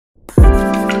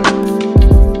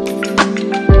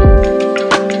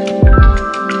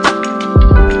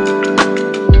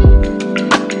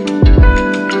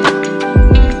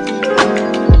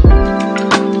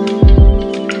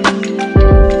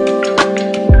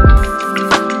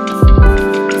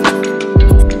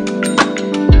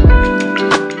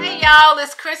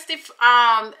Christie.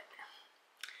 I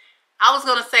was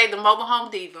gonna say the Mobile Home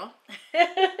Diva.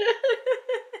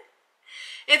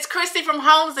 It's Christie from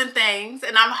Homes and Things,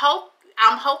 and I'm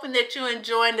hoping that you're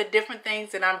enjoying the different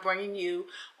things that I'm bringing you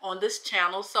on this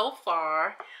channel so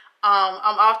far.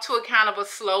 I'm off to a kind of a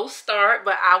slow start,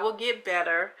 but I will get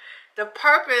better. The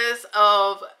purpose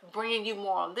of bringing you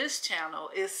more on this channel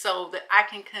is so that I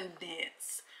can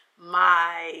condense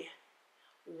my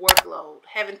workload.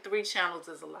 Having 3 channels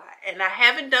is a lot, and I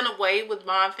haven't done away with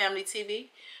Vaughn Family TV,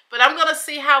 but I'm gonna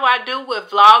see how I do with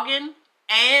vlogging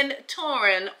and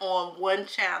touring on one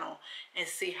channel and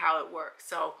see how it works.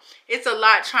 So it's a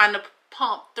lot trying to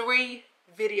pump 3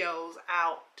 videos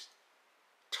out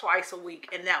twice a week,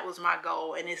 and that was my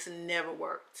goal, and it's never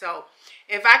worked. So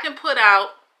if I can put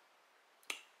out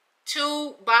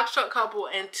 2 box truck couple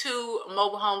and 2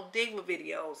 mobile home diva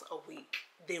videos a week,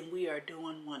 then we are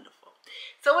doing wonderful.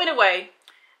 So anyway,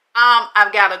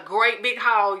 I've got a great big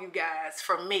haul, you guys.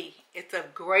 For me, it's a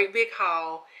great big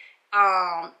haul.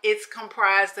 It's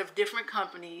comprised of different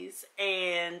companies,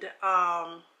 and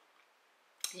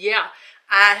yeah,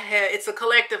 it's a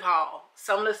collective haul.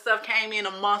 Some of the stuff came in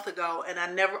a month ago, and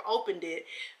I never opened it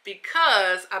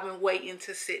because I've been waiting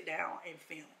to sit down and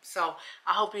film. So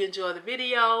I hope you enjoy the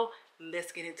video.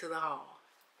 Let's get into the haul.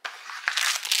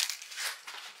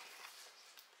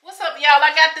 What's up, y'all?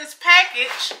 I got this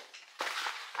package.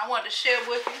 I wanted to share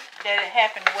with you that it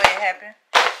happened the way it happened.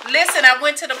 Listen, I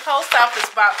went to the post office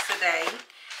box today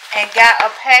and got a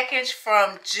package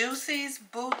from Juicy's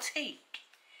Boutique.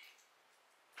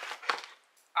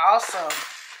 Awesome.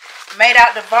 Made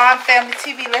out the Vaughn Family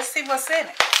TV. Let's see what's in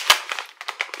it.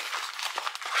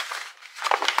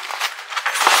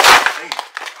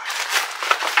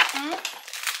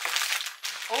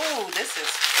 Ooh, this is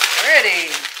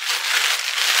pretty.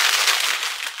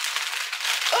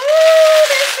 Ooh,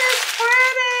 this is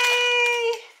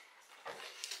pretty.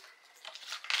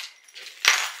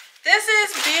 This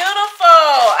is beautiful.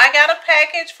 I got a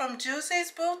package from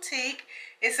Juicy's Boutique.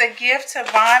 It's a gift to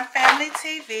Vaughn Family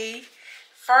TV.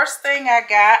 First thing I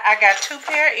got 2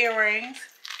 pair of earrings.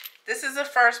 This is the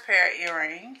first pair of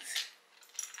earrings.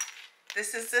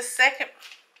 This is the second.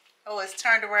 Oh, it's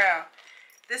turned around.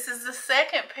 This is the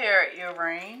second pair of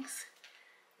earrings.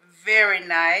 Very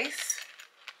nice.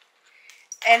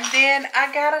 And then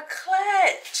I got a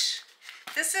clutch.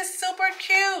 This is super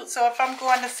cute. So if I'm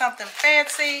going to something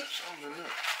fancy,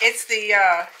 it's the,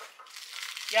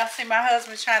 y'all see my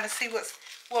husband trying to see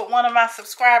what one of my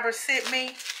subscribers sent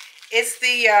me. It's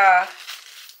the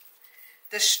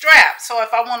strap. So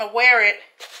if I want to wear it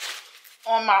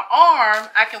on my arm,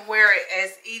 I can wear it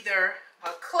as either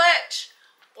a clutch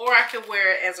or I can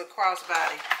wear it as a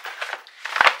crossbody.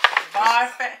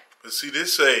 But see,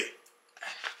 this say,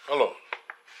 hold on.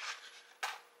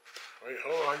 Wait,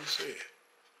 hold on, how you say it?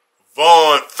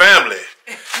 Vaughn Family.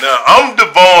 Now, I'm the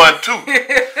Vaughn too.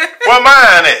 Where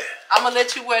mine at? I'm going to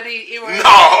let you wear the earrings.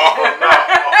 No.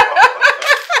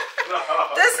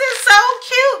 This is so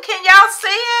cute. Can y'all see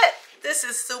it? This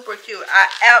is super cute. I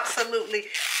absolutely,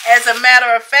 as a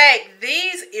matter of fact,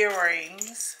 these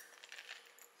earrings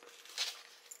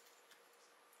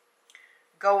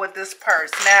go with this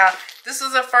purse. Now, this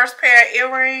is the first pair of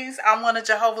earrings. I'm one of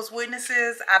Jehovah's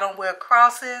Witnesses. I don't wear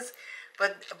crosses,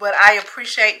 but I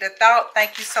appreciate the thought.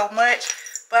 Thank you so much.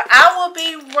 But I will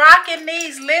be rocking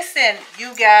these. Listen,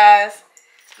 you guys,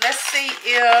 let's see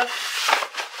if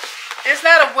there's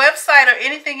not a website or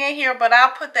anything in here, but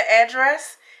I'll put the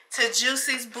address to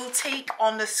Juicy's Boutique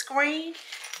on the screen.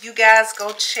 You guys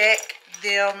go check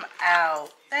them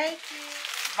out. Thank you.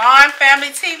 Vaughn Family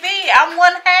TV. I'm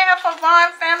one half of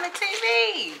Vaughn Family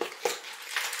TV.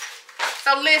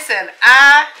 So listen,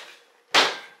 I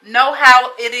know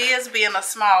how it is being a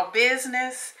small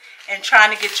business and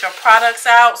trying to get your products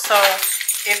out. So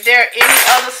if there are any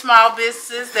other small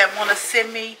businesses that want to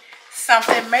send me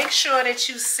something, make sure that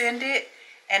you send it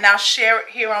and I'll share it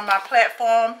here on my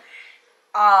platform.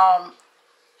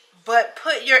 But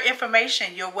put your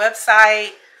information, your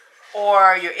website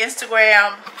or your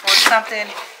Instagram or something,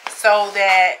 so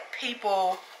that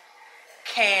people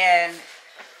can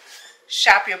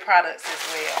shop your products as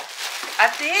well. I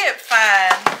did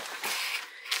find,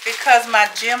 because my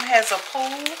gym has a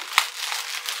pool,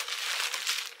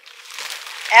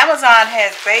 Amazon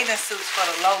has bathing suits for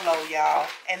the low, y'all,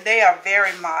 and they are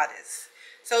very modest.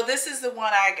 So this is the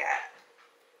one I got.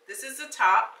 This is the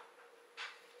top.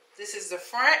 This is the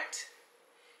front.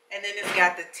 And then it's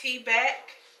got the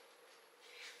T-back.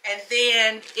 And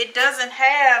then it doesn't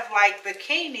have like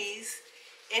bikinis.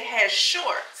 It has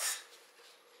shorts.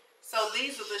 So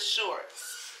these are the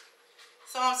shorts.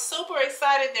 So I'm super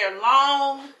excited. They're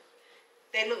long.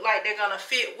 They look like they're gonna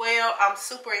fit well. I'm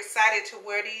super excited to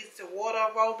wear these to water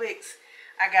aerobics.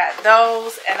 I got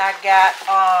those, and I got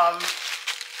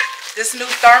this new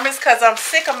thermos because I'm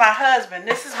sick of my husband.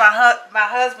 This is my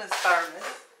husband's thermos.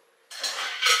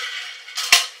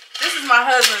 This is my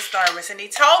husband's thermos, and he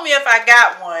told me if I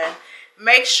got one,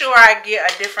 make sure I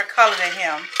get a different color than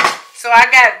him. So I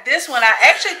got this one. I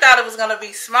actually thought it was gonna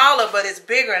be smaller, but it's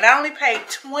bigger, and I only paid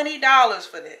 $20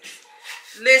 for this.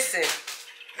 Listen.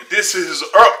 This is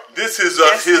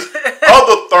his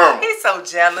other thermal. He's so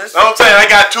jealous. I'm saying I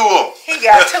got 2 of them. He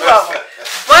got 2 of them.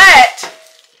 But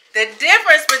the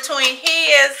difference between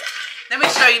his, let me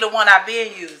show you the one I've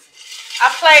been using.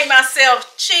 I played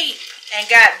myself cheap and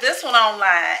got this one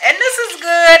online. And this is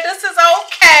good. This is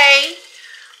okay.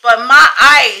 But my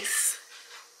ice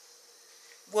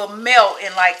will melt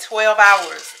in like 12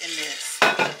 hours in this.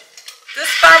 This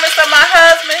thermos of my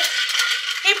husband,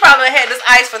 he probably had this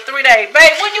ice for 3 days.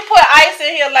 Babe, when you put ice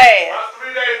in here last? About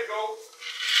 3 days ago.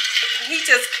 He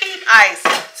just keep ice.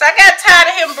 So I got tired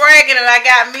of him bragging, and I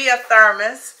got me a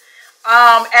thermos.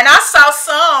 And I saw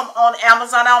some on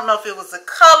Amazon. I don't know if it was a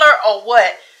color or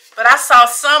what, but I saw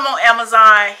some on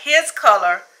Amazon, his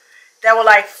color, that were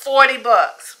like $40.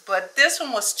 But this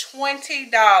one was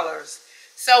 $20.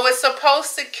 So it's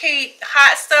supposed to keep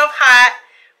hot stuff hot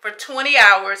for 20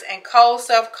 hours and cold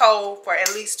stuff cold for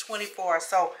at least 24.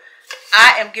 So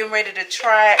I am getting ready to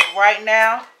try it right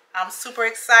now. I'm super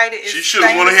excited. She should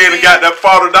have went ahead and got that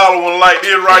 $40 one like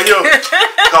this right here.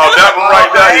 Cause that one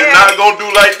right there is not going to do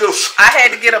like this. I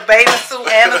had to get a bathing suit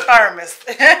and a thermos.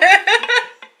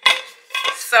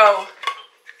 So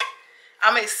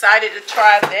I'm excited to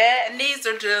try that. And these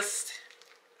are just,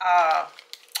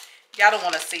 y'all don't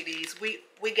want to see these.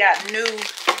 We got new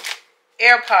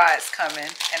AirPods coming,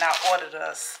 and I ordered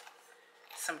us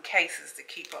some cases to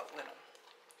keep up with them.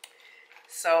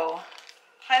 So,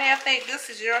 honey, I think this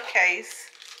is your case.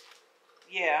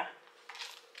 Yeah.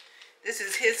 This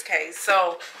is his case.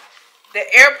 So, the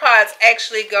AirPods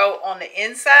actually go on the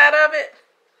inside of it.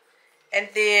 And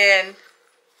then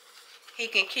he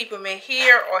can keep them in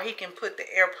here, or he can put the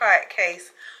AirPod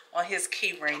case on his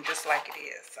key ring just like it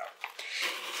is. So,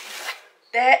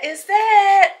 that is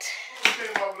that. What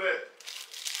came off that?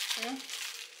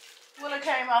 What it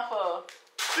came off of?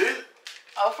 This?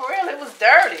 Oh, for real? It was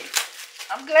dirty.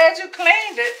 I'm glad you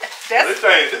cleaned it. That's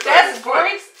grease.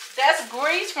 That's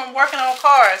grease from working on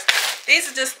cars.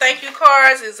 These are just thank you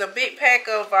cards. It's a big pack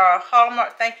of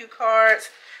Hallmark thank you cards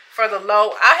for the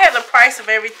low. I had the price of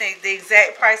everything, the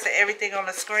exact price of everything on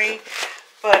the screen.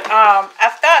 But I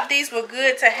thought these were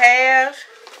good to have.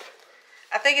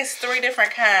 I think it's 3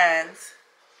 different kinds.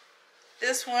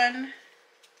 This one.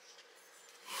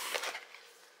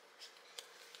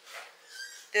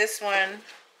 This one.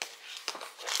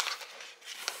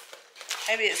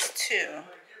 Maybe it's 2.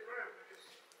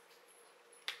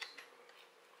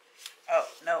 Oh,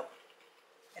 no.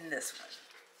 And this one.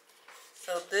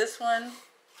 So this one,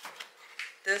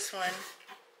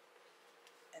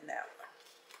 and that one.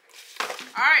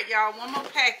 Alright, y'all. One more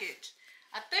package.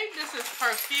 I think this is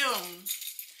perfume.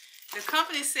 The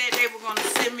company said they were going to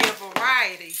send me a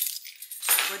variety.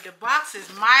 But the box is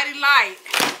mighty light.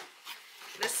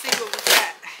 Let's see what we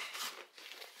got.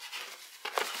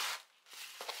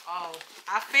 Oh,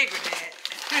 I figured that.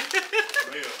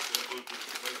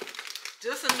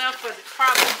 Just enough for the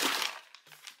problem.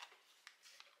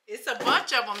 It's a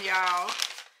bunch of them, y'all.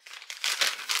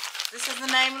 This is the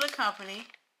name of the company.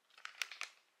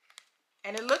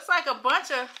 And it looks like a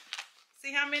bunch of,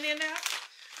 see how many in there?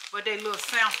 But they little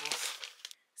samples.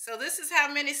 So this is how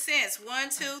many cents. 1,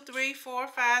 2, 3, 4,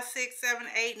 5, 6, 7,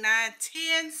 8, 9,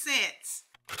 10 cents.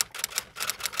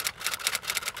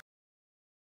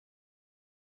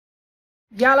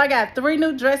 Y'all, I got 3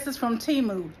 new dresses from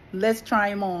Temu. Let's try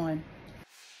them on.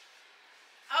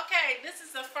 Okay, this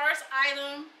is the first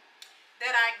item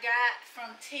that I got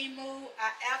from Temu.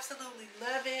 I absolutely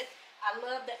love it. I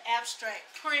love the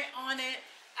abstract print on it.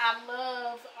 I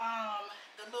love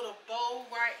the little bow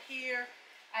right here.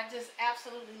 I just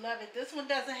absolutely love it. This one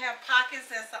doesn't have pockets.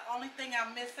 That's the only thing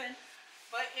I'm missing.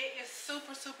 But it is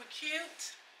super, super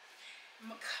cute.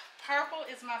 Purple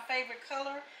is my favorite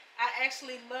color. I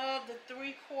actually love the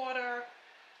 3/4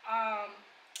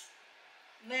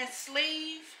 length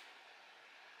sleeve.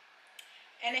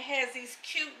 And it has these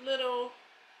cute little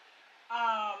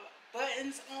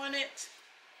buttons on it.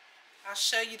 I'll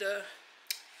show you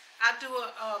I'll do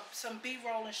some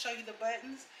B-roll and show you the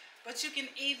buttons. But you can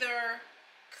either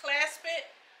clasp it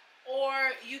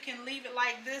or you can leave it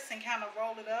like this and kind of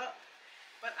roll it up.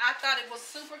 But I thought it was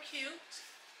super cute.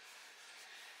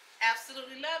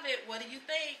 Absolutely love it. What do you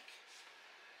think?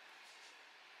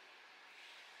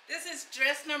 This is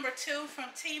dress number 2 from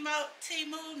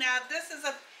Temu. Now this is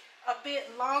a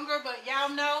bit longer, but y'all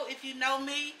know, if you know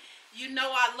me, you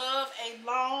know I love a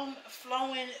long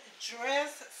flowing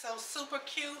dress. So super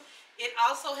cute. It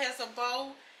also has a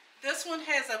bow. This one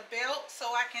has a belt, so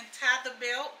I can tie the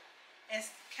belt and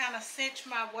kind of cinch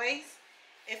my waist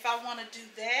if I want to do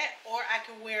that, or I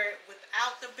can wear it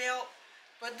without the belt.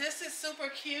 But this is super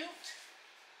cute,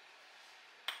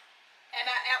 and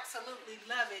I absolutely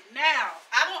love it. Now,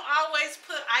 I don't always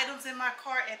put items in my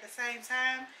cart at the same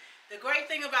time. The great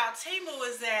thing about Temu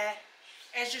is that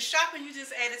as you're shopping, you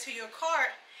just add it to your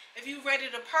cart. If you're ready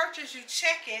to purchase, you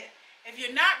check it. If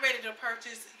you're not ready to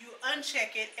purchase, you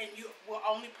uncheck it, and you will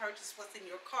only purchase what's in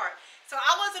your cart. So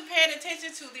I wasn't paying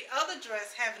attention to the other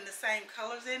dress having the same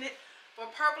colors in it,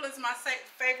 but purple is my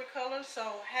favorite color,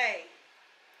 so hey,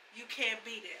 you can't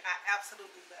beat it. I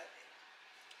absolutely love it.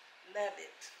 Love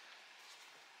it.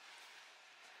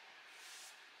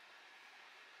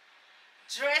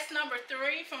 Dress number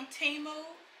 3 from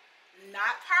Temu.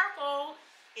 Not purple.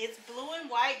 It's blue and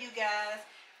white, you guys.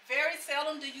 Very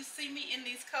seldom do you see me in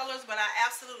these colors, but I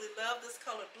absolutely love this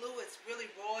color blue. It's really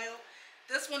royal.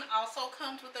 This one also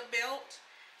comes with a belt,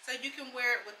 so you can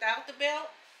wear it without the belt,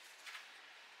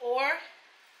 or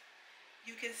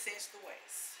you can cinch the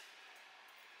waist.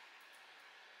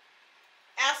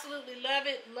 Absolutely love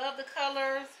it. Love the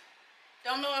colors.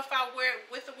 Don't know if I wear it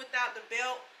with or without the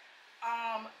belt,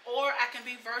 or I can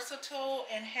be versatile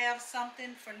and have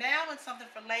something for now and something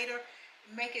for later.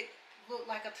 Make it look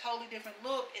like a totally different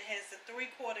look. It has the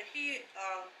 3/4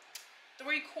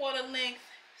 length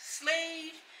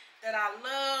sleeve that I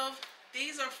love.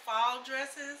 These are fall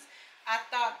dresses. I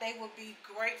thought they would be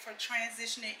great for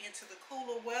transitioning into the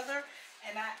cooler weather,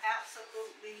 and I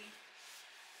absolutely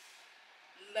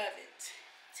love it.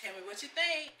 Tell me what you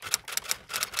think.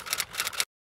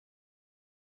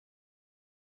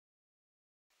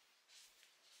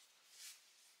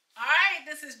 Alright,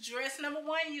 this is dress number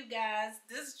 1, you guys.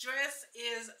 This dress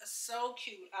is so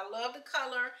cute. I love the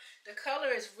color. The color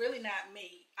is really not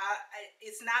me.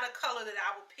 It's not a color that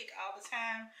I would pick all the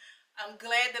time. I'm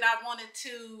glad that I wanted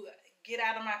to get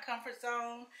out of my comfort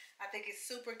zone. I think it's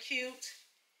super cute.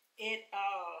 It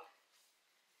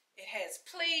has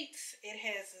pleats. It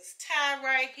has this tie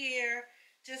right here.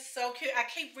 Just so cute. I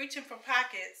keep reaching for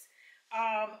pockets.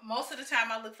 Most of the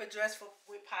time I look for dress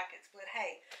with pockets, but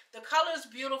hey, the color is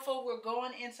beautiful. We're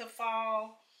going into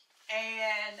fall,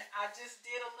 and I just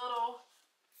did a little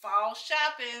fall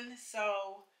shopping.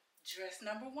 So dress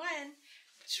number 1.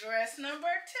 Dress number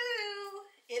 2,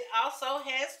 it also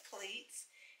has pleats.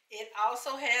 It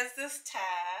also has this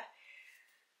tie.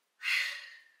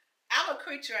 I'm a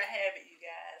creature of habit, you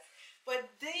guys, but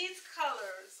these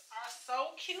colors are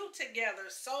so cute together,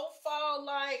 so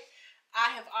fall-like.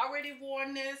 I have already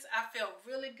worn this. I felt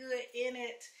really good in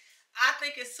it. I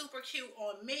think it's super cute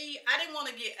on me. I didn't want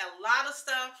to get a lot of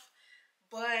stuff,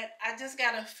 but I just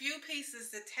got a few pieces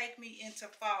to take me into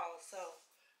fall. So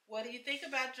what do you think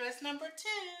about dress number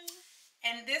 2?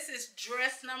 And this is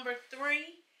dress number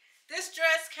 3. This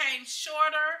dress came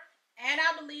shorter, and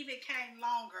I believe it came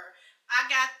longer. I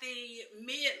got the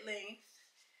mid-length.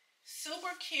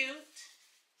 Super cute.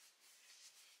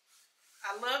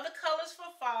 I love the colors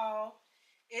for fall.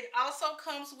 It also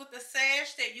comes with a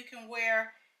sash that you can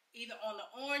wear either on the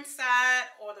orange side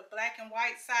or the black and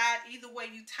white side. Either way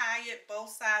you tie it,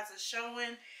 both sides are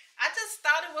showing. I just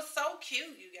thought it was so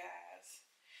cute, you guys.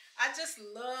 I just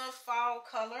love fall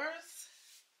colors,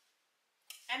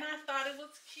 and I thought it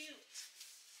was cute.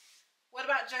 What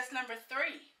about dress number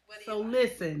 3? So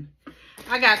listen,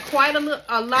 I got quite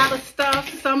a lot of stuff.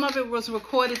 Some of it was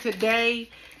recorded today.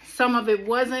 Some of it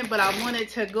wasn't, but I wanted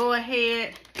to go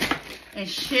ahead and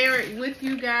share it with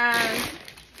you guys.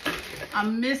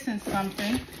 I'm missing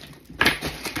something.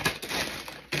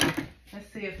 Let's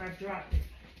see if I dropped it.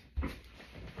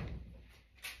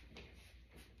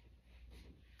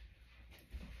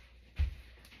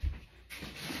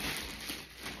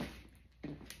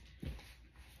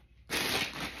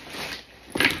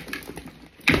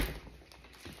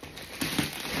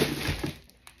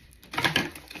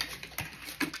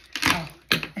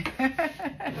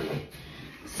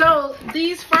 So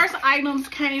these first items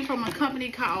came from a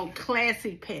company called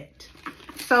Classy Pet.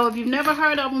 So if you've never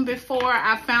heard of them before,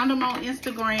 I found them on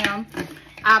Instagram.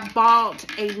 I bought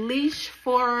a leash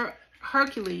for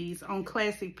Hercules on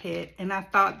Classy Pet, and I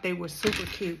thought they were super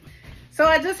cute. So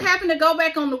I just happened to go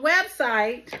back on the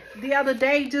website the other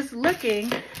day just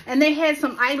looking, and they had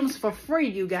some items for free,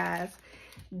 you guys.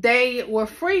 They were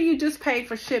free, you just paid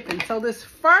for shipping. So this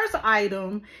first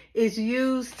item is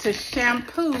used to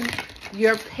shampoo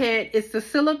your pet. It's the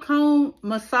silicone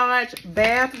massage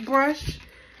bath brush.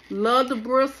 Love the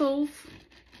bristles.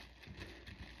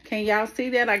 Can y'all see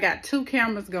that? I got 2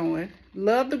 cameras going.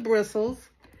 Love the bristles.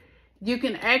 You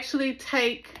can actually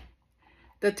take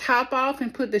the top off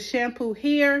and put the shampoo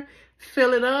here,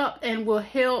 fill it up, and will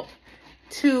help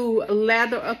to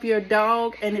lather up your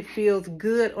dog, and it feels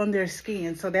good on their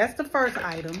skin. So that's the first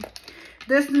item.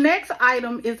 This next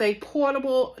item is a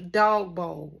portable dog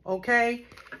bowl, okay?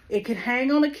 It can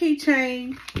hang on a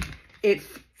keychain.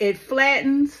 It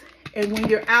flattens, and when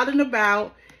you're out and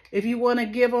about, if you want to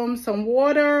give them some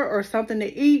water or something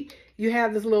to eat, you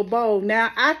have this little bowl.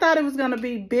 Now, I thought it was going to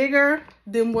be bigger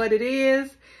than what it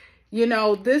is. You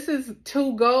know, this is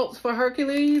 2 gulps for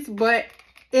Hercules, but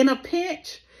in a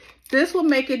pinch, this will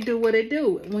make it do what it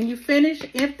do. When you finish,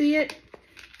 empty it,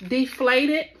 deflate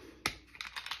it,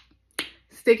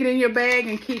 stick it in your bag,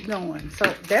 and keep going.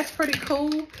 So that's pretty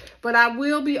cool, but I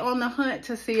will be on the hunt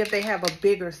to see if they have a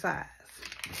bigger size.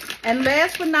 And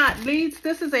last but not least,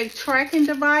 this is a tracking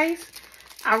device.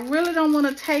 I really don't want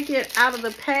to take it out of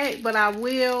the pack, but I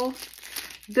will.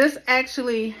 This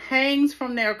actually hangs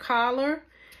from their collar.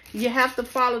 You have to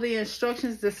follow the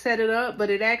instructions to set it up, but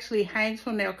it actually hangs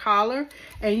from their collar,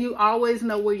 and you always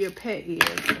know where your pet is.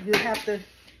 You have to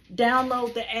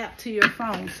download the app to your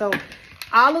phone. So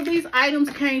all of these items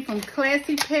came from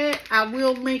Classy Pet. I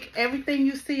will link everything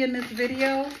you see in this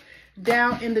video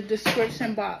down in the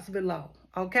description box below,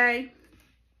 okay?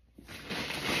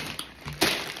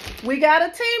 We got a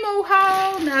Temu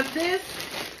haul. Now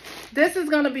this is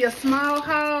going to be a small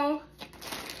haul,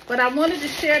 but I wanted to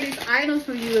share these items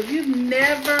with you. If you've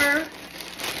never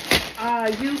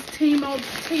used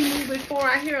Temu before,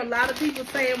 I hear a lot of people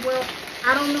saying, well,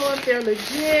 I don't know if they're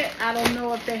legit. I don't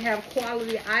know if they have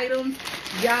quality items.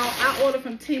 Y'all, I order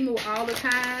from Temu all the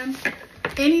time.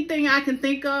 Anything I can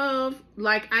think of,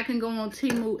 like, I can go on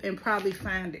Temu and probably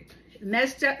find it. And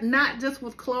that's just, not just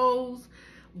with clothes,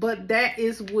 but that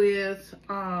is with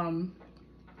home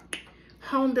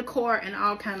decor and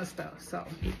all kind of stuff. So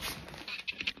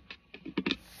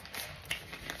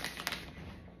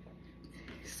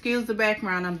excuse the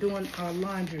background, I'm doing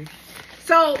laundry.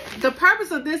 So the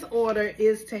purpose of this order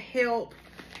is to help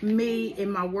me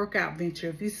in my workout venture.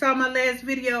 If you saw my last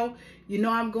video, you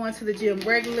know I'm going to the gym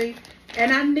regularly,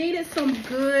 and I needed some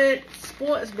good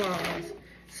sports bras.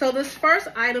 So this first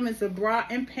item is a bra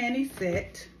and panty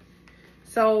set.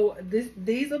 So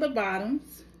these are the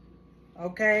bottoms,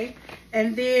 okay?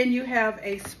 And then you have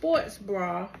a sports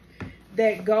bra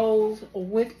that goes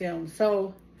with them.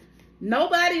 So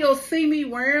nobody will see me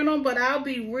wearing them, but I'll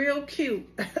be real cute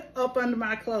up under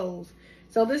my clothes.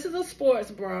 So this is a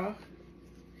sports bra.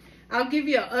 I'll give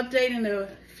you an update in a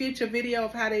future video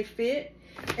of how they fit.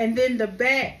 And then the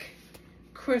back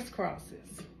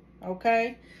crisscrosses,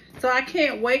 okay? So I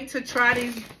can't wait to try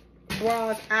these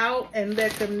bras out and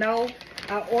let them know.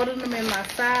 I ordered them in my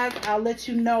size. I'll let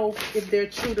you know if they're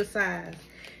true to size.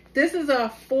 This is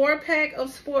a 4-pack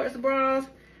of sports bras.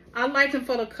 I like them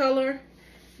for the color.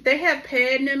 They have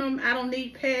padding in them. I don't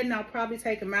need padding. I'll probably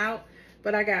take them out.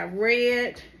 But I got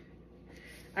red.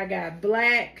 I got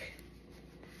black,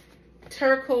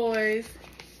 turquoise,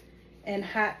 and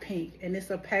hot pink. And it's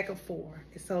a pack of 4.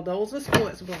 So those are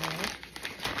sports bras.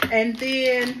 And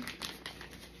then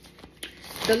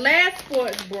the last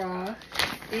sports bra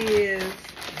is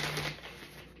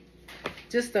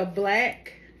just a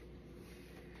black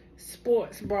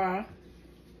sports bra,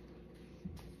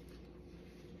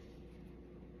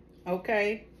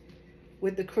 okay,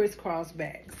 with the crisscross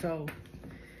back. So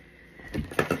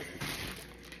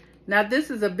now this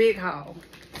is a big haul.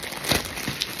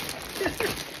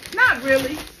 Not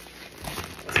really.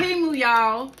 Temu,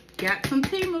 y'all, got some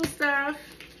Temu stuff.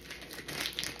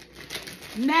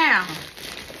 Now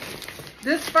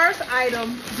this first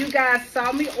item, you guys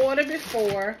saw me order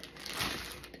before.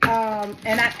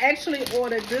 And I actually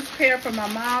ordered this pair for my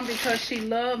mom because she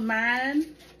loved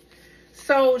mine.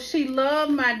 So she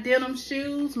loved my denim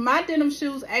shoes. My denim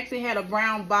shoes actually had a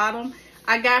brown bottom.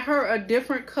 I got her a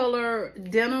different color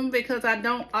denim because I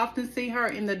don't often see her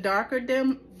in the darker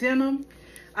denim.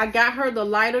 I got her the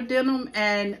lighter denim,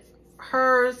 and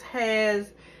hers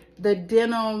has the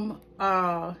denim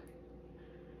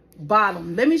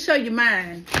bottom. Let me show you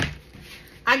mine.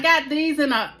 I got these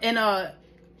in a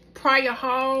prior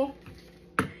haul.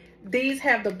 These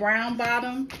have the brown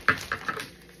bottom,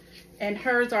 and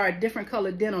hers are a different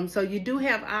color denim. So you do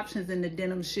have options in the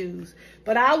denim shoes.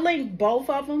 But I'll link both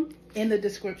of them in the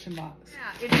description box.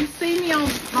 Now, if you see me on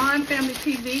Vaughn Family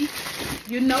TV,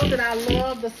 you know that I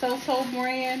love the So-So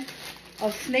brand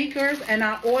of sneakers, and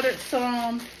I ordered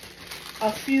some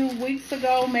a few weeks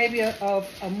ago, maybe a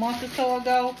month or so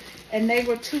ago, and they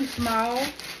were too small.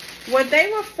 Well,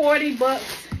 they were 40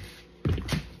 bucks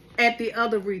at the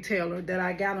other retailer that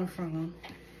I got them from.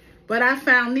 But I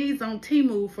found these on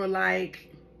Temu for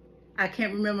like, I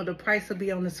can't remember, the price will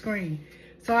be on the screen.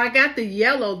 So I got the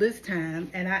yellow this time,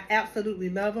 and I absolutely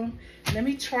love them. Let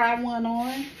me try one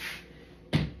on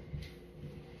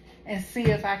and see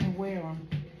if I can wear them.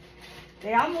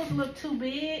 They almost look too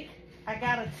big. I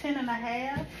got a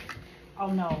 10.5. Oh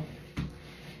no,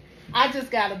 I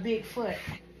just got a big foot.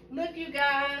 Look, you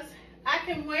guys, I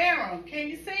can wear them. Can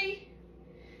you see?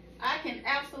 I can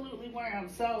absolutely wear them.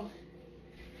 So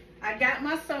I got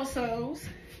my So-Sos.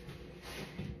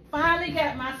 Finally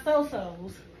got my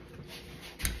So-Sos.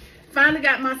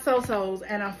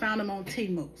 And I found them on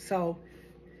Temu. So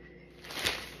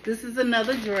this is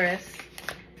another dress.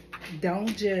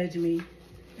 Don't judge me.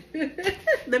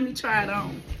 Let me try it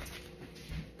on.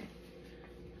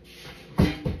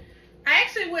 I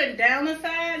actually went down a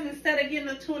size. Instead of getting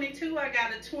a 22, I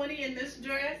got a 20 in this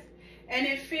dress, and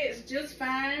it fits just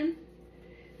fine.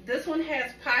 This one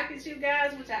has pockets, you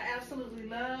guys, which I absolutely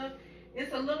love.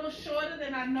 It's a little shorter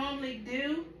than I normally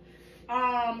do,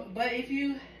 but if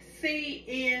you see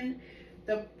in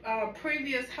the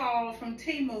previous haul from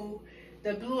Temu,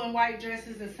 the blue and white dress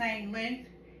is the same length,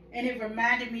 and it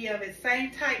reminded me of it.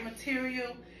 Same type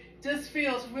material, just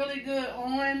feels really good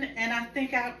on, and I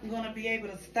think I'm gonna be able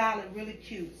to style it really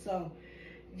cute. So,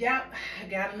 yep, I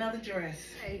got another dress.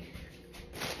 Hey.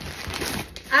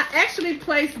 I actually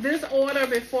placed this order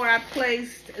before I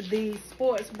placed the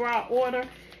sports bra order.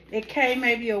 It came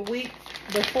maybe a week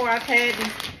before. I've had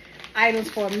these items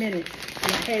for a minute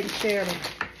and I hadn't shared them.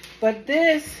 But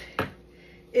this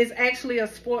is actually a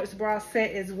sports bra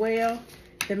set as well,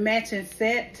 the matching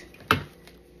set.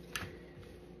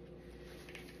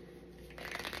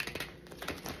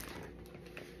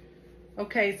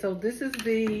 Okay, so this is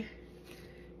the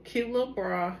cute little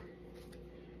bra.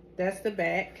 That's the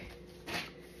back.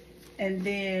 And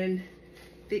then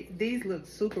these look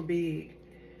super big.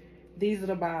 These are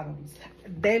the bottoms.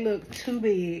 They look too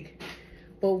big,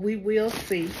 but we will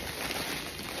see.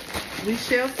 We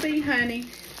shall see, honey.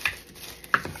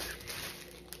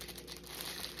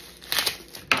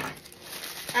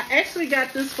 I actually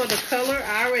got this for the color.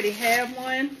 I already have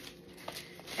one,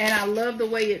 and I love the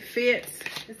way it fits.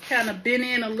 It's kind of bent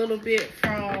in a little bit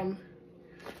from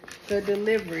the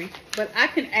delivery, but I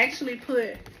can actually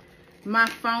put my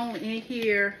phone in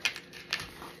here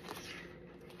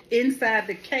inside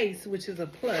the case, which is a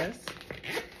plus.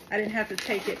 I didn't have to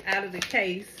take it out of the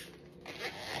case.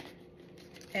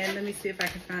 And let me see if I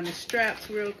can find the straps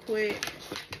real quick.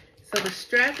 So the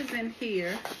strap is in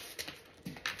here,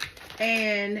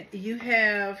 and you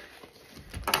have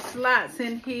slots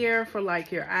in here for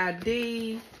like your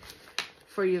ID,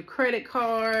 for your credit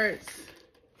cards,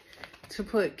 to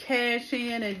put cash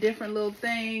in and different little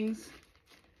things.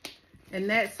 And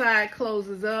that side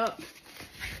closes up.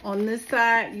 On this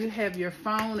side, you have your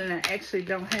phone, and I actually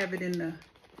don't have it in the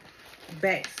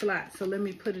back slot. So let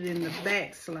me put it in the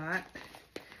back slot,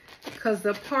 because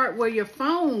the part where your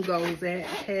phone goes at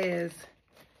has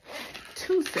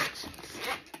two sections.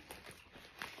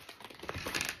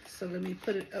 So let me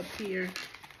put it up here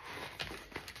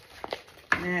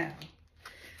now.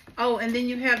 Oh, and then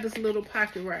you have this little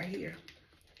pocket right here.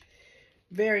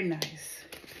 Very nice.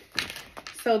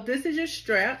 So this is your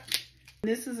strap.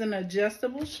 This is an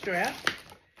adjustable strap.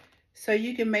 So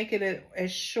you can make it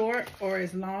as short or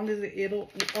as long as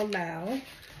it'll allow.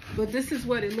 But this is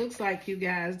what it looks like, you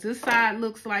guys. This side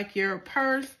looks like your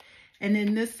purse, and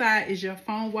then this side is your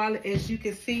phone wallet. As you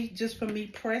can see, just from me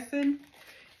pressing,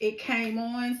 it came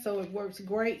on, so it works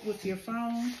great with your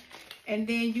phone. And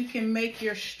then you can make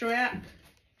your strap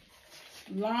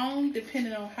long,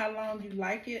 depending on how long you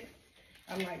like it.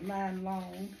 I like mine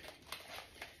long.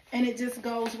 And it just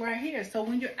goes right here. So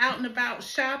when you're out and about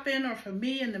shopping, or for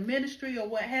me in the ministry or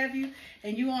what have you,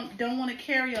 and you don't want to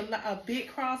carry a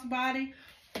big crossbody,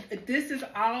 this is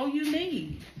all you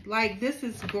need. Like, this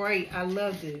is great. I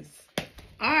love this.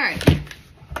 All right,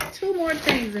 2 more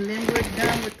things, and then we're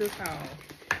done with this haul.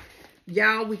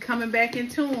 Y'all, we coming back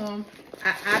into them.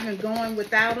 I've been going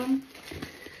without them,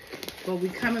 but we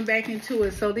coming back into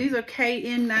it. So these are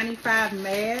KN95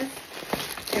 masks.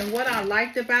 And what I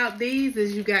liked about these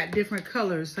is you got different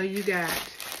colors. So you got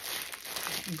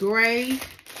gray,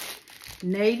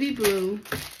 navy blue,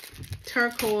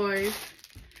 turquoise,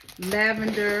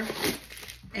 lavender,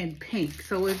 and pink.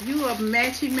 So if you a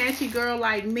matchy girl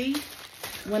like me,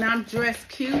 when I'm dressed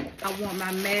cute, I want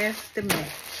my mask to match.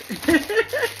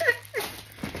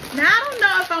 Now, I don't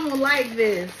know if I'm gonna like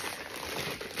this.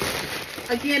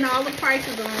 Again, all the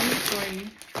prices are on the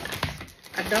screen.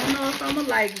 I don't know if I'm gonna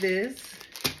like this.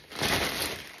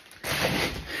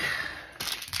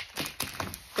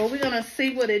 But we're gonna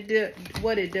see what it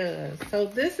does. So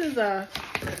this is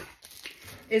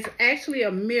it's actually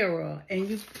a mirror,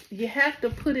 and you have to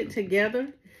put it together.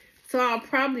 So I'll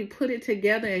probably put it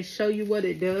together and show you what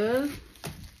it does.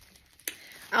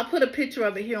 I'll put a picture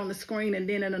of it here on the screen, and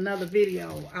then in another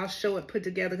video, I'll show it put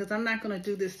together, because I'm not going to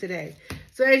do this today.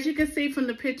 So as you can see from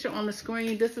the picture on the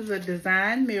screen, this is a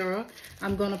design mirror.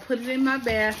 I'm going to put it in my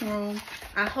bathroom.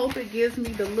 I hope it gives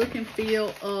me the look and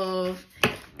feel of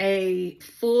a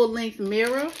full-length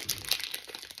mirror,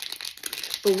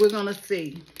 but we're going to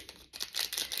see.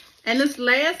 And this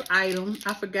last item,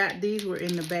 I forgot these were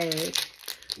in the bag,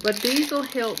 but these will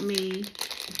help me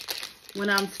when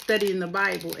I'm studying the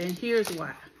Bible, and here's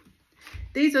why.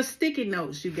 These are sticky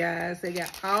notes, you guys. They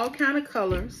got all kind of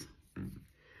colors.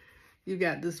 You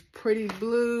got this pretty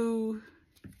blue.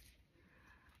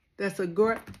 That's a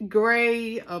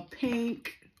gray, a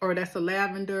pink, or that's a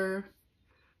lavender,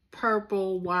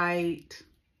 purple, white,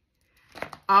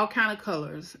 all kind of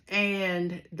colors.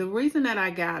 And the reason that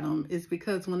I got them is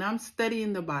because when I'm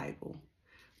studying the Bible,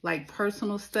 like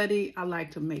personal study, I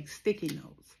like to make sticky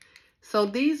notes. So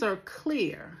these are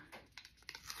clear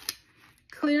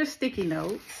sticky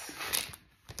notes.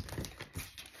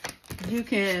 You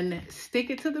can stick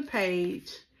it to the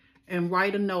page and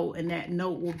write a note, and that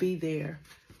note will be there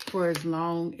for as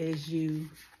long as you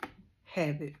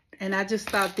have it. And I just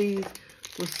thought these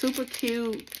were super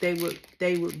cute. They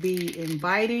would be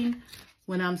inviting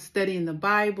when I'm studying the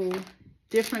Bible.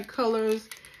 Different colors.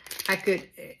 I could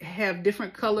have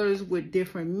different colors with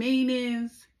different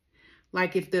meanings.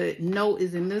 Like if the note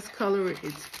is in this color,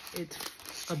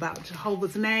 it's about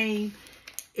Jehovah's name.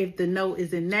 If the note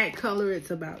is in that color,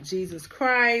 it's about Jesus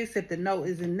Christ. If the note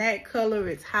is in that color,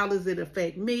 it's how does it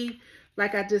affect me?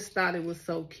 Like, I just thought it was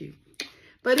so cute.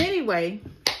 But anyway,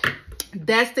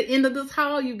 that's the end of this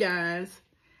haul, you guys.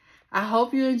 I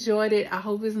hope you enjoyed it. I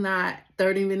hope it's not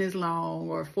 30 minutes long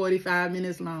or 45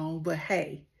 minutes long. But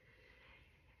hey,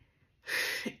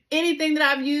 anything that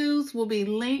I've used will be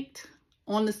linked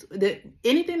on this.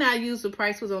 Anything that I used, the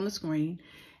price was on the screen.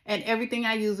 And everything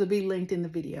I use will be linked in the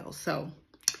video. So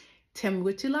tell me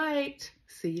what you liked.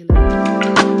 See you later.